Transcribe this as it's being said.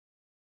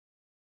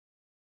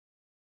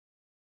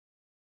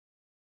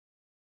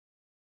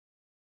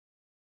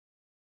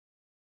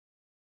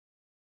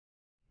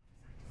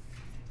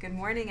Good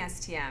morning,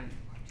 STM.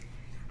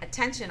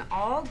 Attention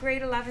all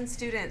grade 11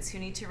 students who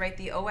need to write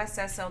the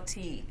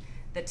OSSLT.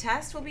 The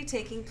test will be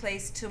taking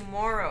place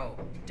tomorrow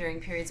during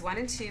periods 1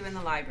 and 2 in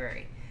the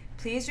library.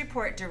 Please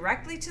report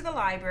directly to the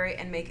library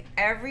and make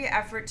every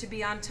effort to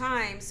be on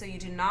time so you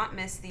do not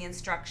miss the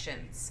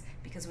instructions,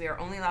 because we are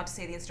only allowed to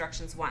say the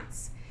instructions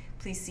once.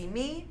 Please see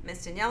me,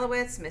 Ms.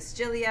 Danielowitz, Ms.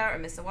 Gilia, or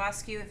Ms.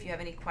 Awascu if you have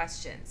any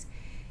questions.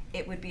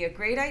 It would be a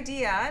great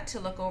idea to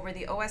look over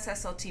the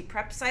OSSLT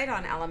prep site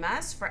on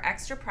LMS for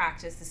extra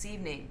practice this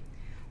evening.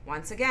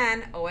 Once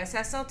again,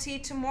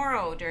 OSSLT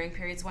tomorrow during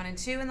periods 1 and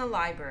 2 in the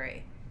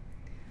library.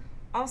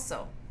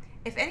 Also,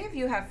 if any of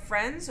you have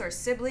friends or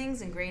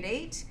siblings in grade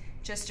 8,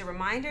 just a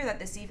reminder that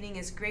this evening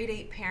is grade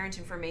 8 parent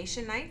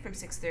information night from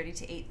 6:30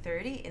 to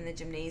 8:30 in the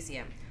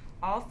gymnasium.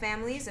 All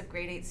families of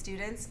grade 8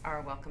 students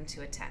are welcome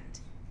to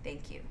attend.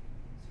 Thank you.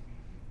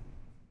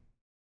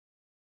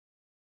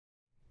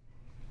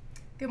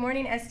 Good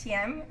morning,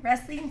 STM.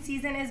 Wrestling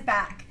season is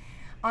back.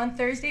 On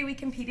Thursday,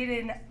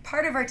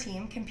 part of our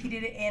team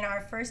competed in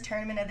our first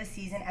tournament of the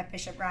season at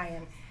Bishop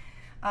Ryan.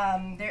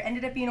 There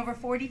ended up being over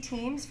 40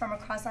 teams from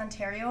across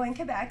Ontario and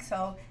Quebec,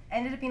 so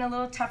ended up being a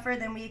little tougher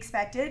than we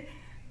expected,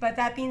 but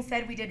that being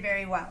said, we did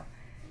very well.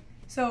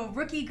 So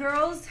rookie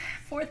girls,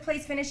 4th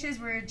place finishes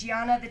were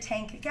Gianna the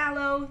Tank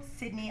Gallo,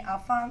 Sydney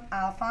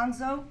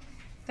Alfonso.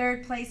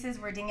 3rd places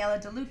were Daniela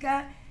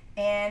DeLuca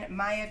and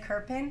Maya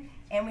Kirpin.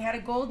 And we had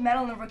a gold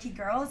medal in the rookie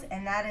girls,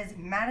 and that is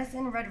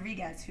Madison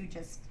Rodriguez, who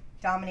just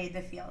dominated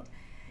the field.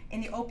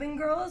 In the open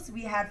girls,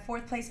 we had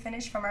 4th place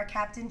finish from our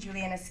captain,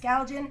 Juliana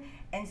Scalgin,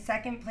 and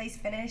 2nd place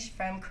finish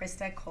from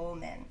Krista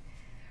Coleman.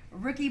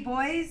 Rookie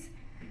boys,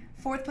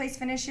 4th place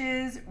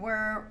finishes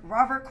were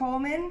Robert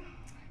Coleman,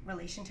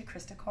 relation to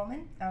Krista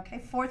Coleman.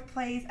 Okay,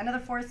 another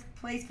 4th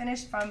place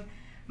finish from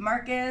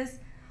Marcus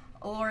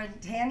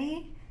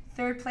Laurentani.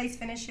 3rd place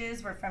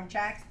finishes were from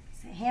Jack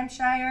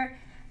Hampshire,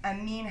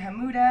 Amin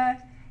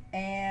Hamouda,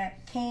 and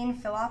Kane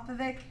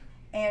Filipovic,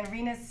 and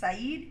Rina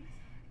Saeed.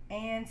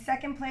 And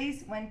 2nd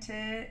place went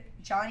to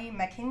Johnny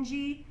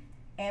McKinjey.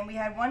 And we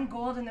had 1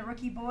 gold in the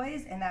rookie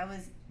boys, and that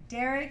was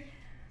Derek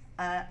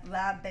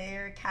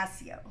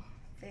Labercasio.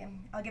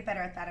 I'll get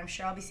better at that. I'm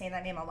sure I'll be saying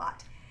that name a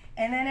lot.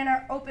 And then in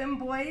our open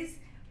boys,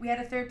 we had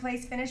a 3rd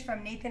place finish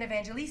from Nathan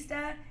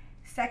Evangelista.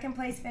 2nd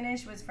place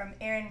finish was from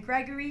Aaron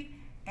Gregory.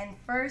 And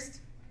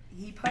 1st,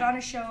 he put on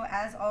a show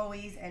as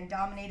always and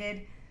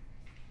dominated.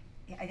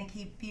 I think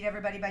he beat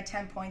everybody by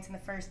 10 points in the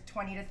first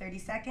 20 to 30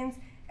 seconds,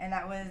 and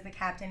that was the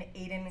captain,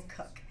 Aiden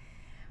Cook.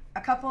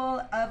 A couple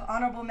of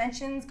honorable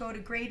mentions go to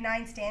grade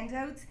 9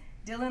 standouts.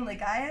 Dylan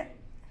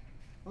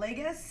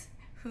Legas,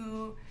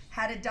 who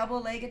had a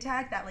double leg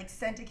attack that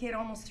sent a kid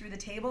almost through the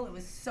table. It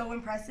was so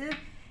impressive.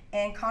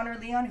 And Connor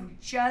Leon, who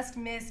just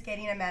missed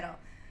getting a medal.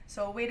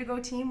 So way to go,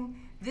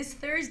 team. This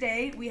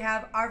Thursday, we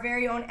have our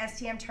very own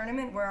STM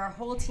tournament where our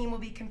whole team will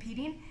be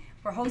competing.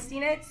 We're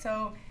hosting it,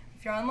 so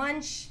if you're on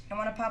lunch and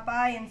want to pop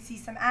by and see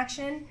some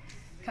action,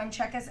 come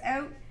check us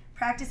out.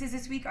 Practices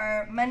this week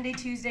are Monday,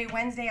 Tuesday,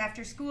 Wednesday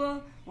after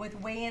school,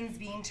 with weigh-ins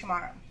being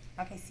tomorrow.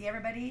 Okay, see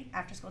everybody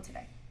after school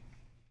today.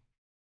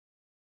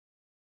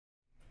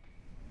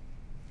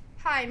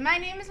 Hi, my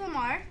name is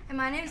Lamar. And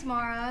my name is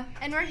Mara.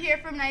 And we're here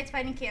from Knights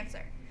Fighting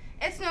Cancer.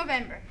 It's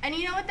November, and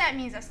you know what that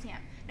means,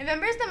 STM.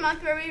 November is the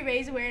month where we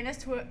raise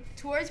awareness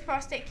towards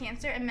prostate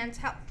cancer and men's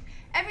health.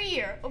 Every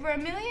year, over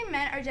 1 million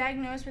men are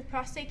diagnosed with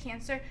prostate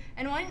cancer,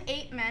 and 1 in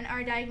 8 men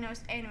are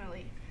diagnosed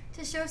annually.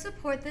 To show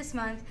support this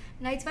month,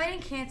 Knights Fighting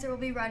Cancer will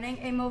be running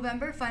a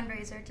Movember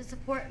fundraiser to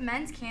support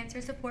men's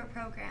cancer support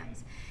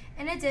programs.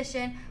 In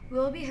addition, we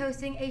will be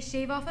hosting a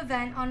shave-off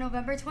event on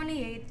November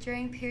 28th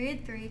during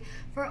period 3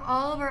 for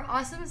all of our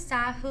awesome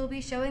staff who will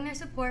be showing their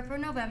support for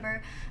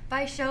November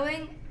by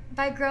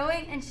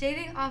growing and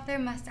shaving off their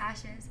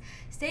mustaches.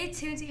 Stay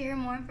tuned to hear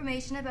more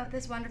information about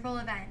this wonderful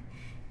event.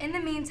 In the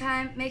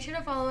meantime, make sure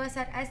to follow us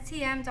at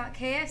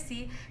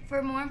stm.kfc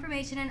for more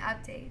information and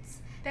updates.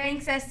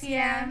 Thanks,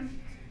 STM.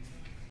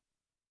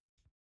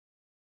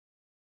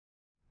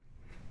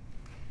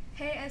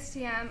 Hey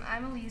STM,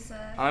 I'm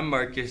Elisa. I'm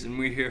Marcus, and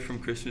we're here from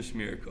Christmas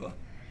Miracle.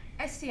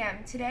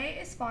 STM, today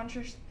is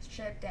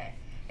Sponsorship Day.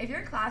 If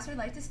your class would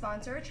like to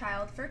sponsor a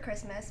child for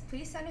Christmas,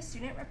 please send a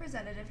student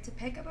representative to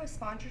pick up a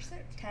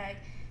sponsorship tag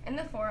in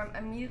the forum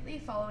immediately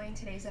following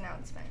today's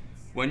announcements.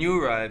 When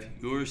you arrive,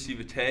 you will receive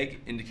a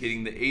tag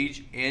indicating the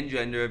age and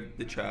gender of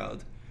the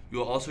child. You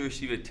will also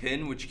receive a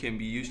tin which can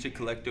be used to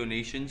collect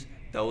donations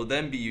that will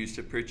then be used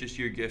to purchase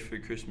your gift for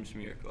Christmas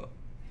Miracle.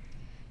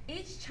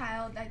 Each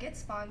child that gets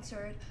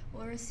sponsored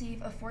will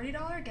receive a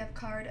 $40 gift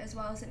card as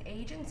well as an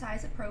age and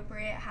size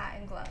appropriate hat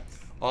and gloves.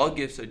 All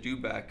gifts are due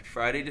back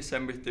Friday,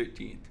 December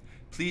 13th.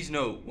 Please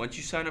note, once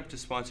you sign up to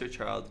sponsor a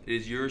child, it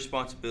is your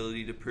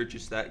responsibility to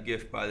purchase that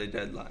gift by the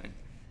deadline.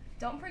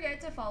 Don't forget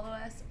to follow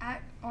us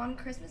on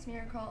Christmas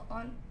Miracle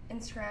on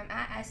Instagram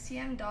at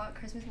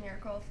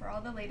stm.christmasmiracle for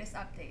all the latest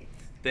updates.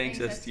 Thanks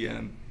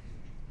STM.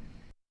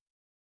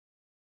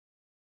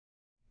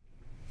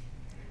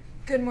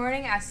 Good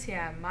morning,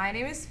 STM. My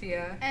name is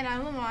Fia. And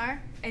I'm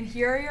Lamar. And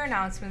here are your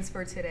announcements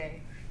for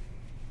today.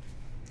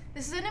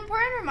 This is an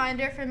important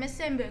reminder for Ms.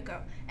 Sambuco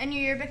and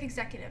your yearbook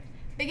executive.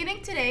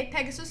 Beginning today,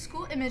 Pegasus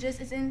School Images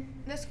is in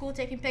the school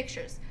taking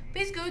pictures.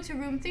 Please go to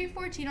room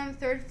 314 on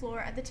the 3rd floor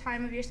at the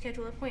time of your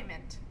scheduled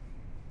appointment.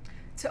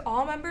 To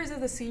all members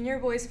of the senior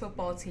boys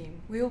football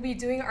team, we will be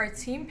doing our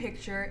team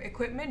picture,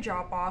 equipment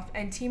drop-off,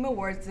 and team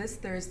awards this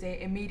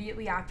Thursday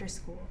immediately after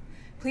school.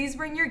 Please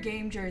bring your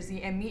game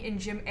jersey and meet in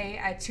Gym A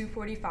at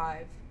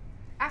 2:45.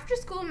 After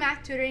school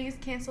math tutoring is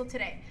canceled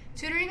today.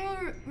 Tutoring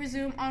will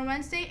resume on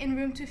Wednesday in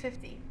room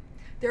 250.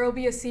 There will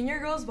be a senior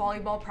girls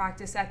volleyball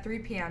practice at 3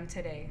 p.m.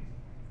 today.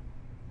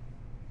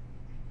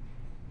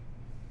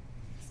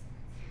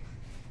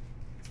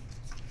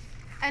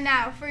 And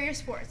now for your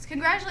sports.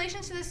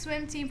 Congratulations to the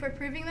swim team for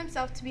proving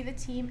themselves to be the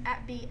team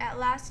at B at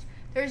last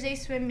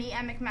Thursday's swim meet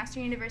at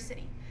McMaster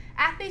University.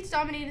 Athletes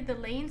dominated the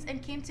lanes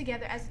and came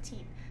together as a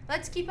team.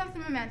 Let's keep up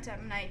the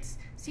momentum, Knights.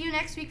 See you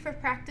next week for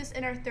practice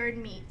in our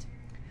 3rd meet.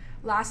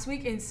 Last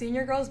week in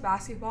senior girls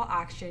basketball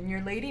action, your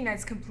Lady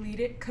Knights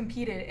competed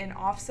in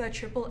OFSA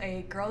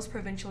AAA Girls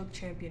Provincial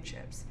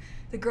Championships.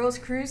 The girls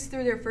cruised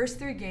through their first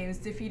 3 games,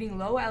 defeating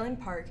Low Ellen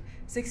Park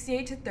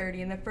 68-30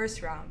 in the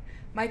first round,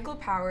 Michael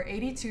Power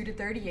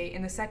 82-38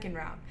 in the second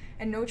round,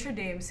 and Notre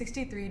Dame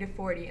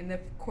 63-40 in the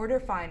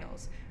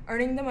quarterfinals,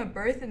 earning them a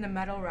berth in the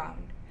medal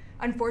round.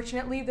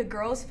 Unfortunately, the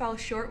girls fell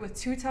short with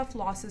 2 tough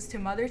losses to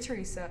Mother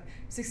Teresa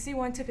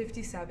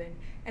 61-57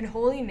 and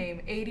Holy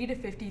Name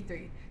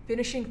 80-53,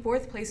 finishing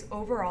 4th place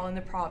overall in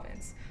the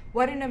province.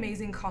 What an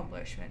amazing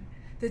accomplishment.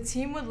 The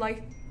team would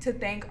like to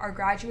thank our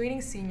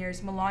graduating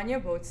seniors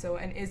Melania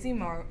Bozzo and Izzy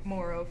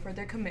Moro for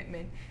their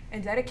commitment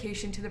and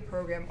dedication to the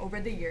program over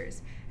the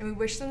years, and we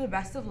wish them the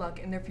best of luck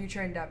in their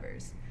future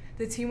endeavors.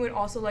 The team would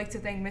also like to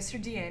thank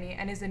Mr. Deani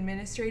and his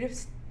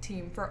administrative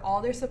team for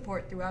all their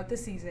support throughout the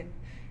season,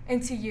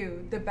 and to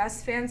you, the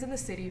best fans in the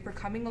city, for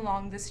coming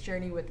along this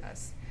journey with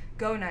us.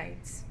 Go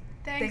Knights!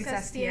 Thanks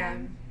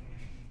STM.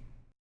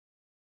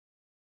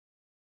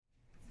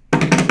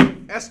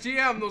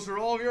 STM, those are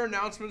all of your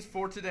announcements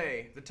for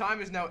today. The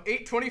time is now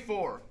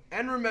 8:24,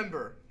 and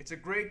remember, it's a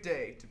great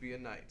day to be a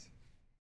Knight.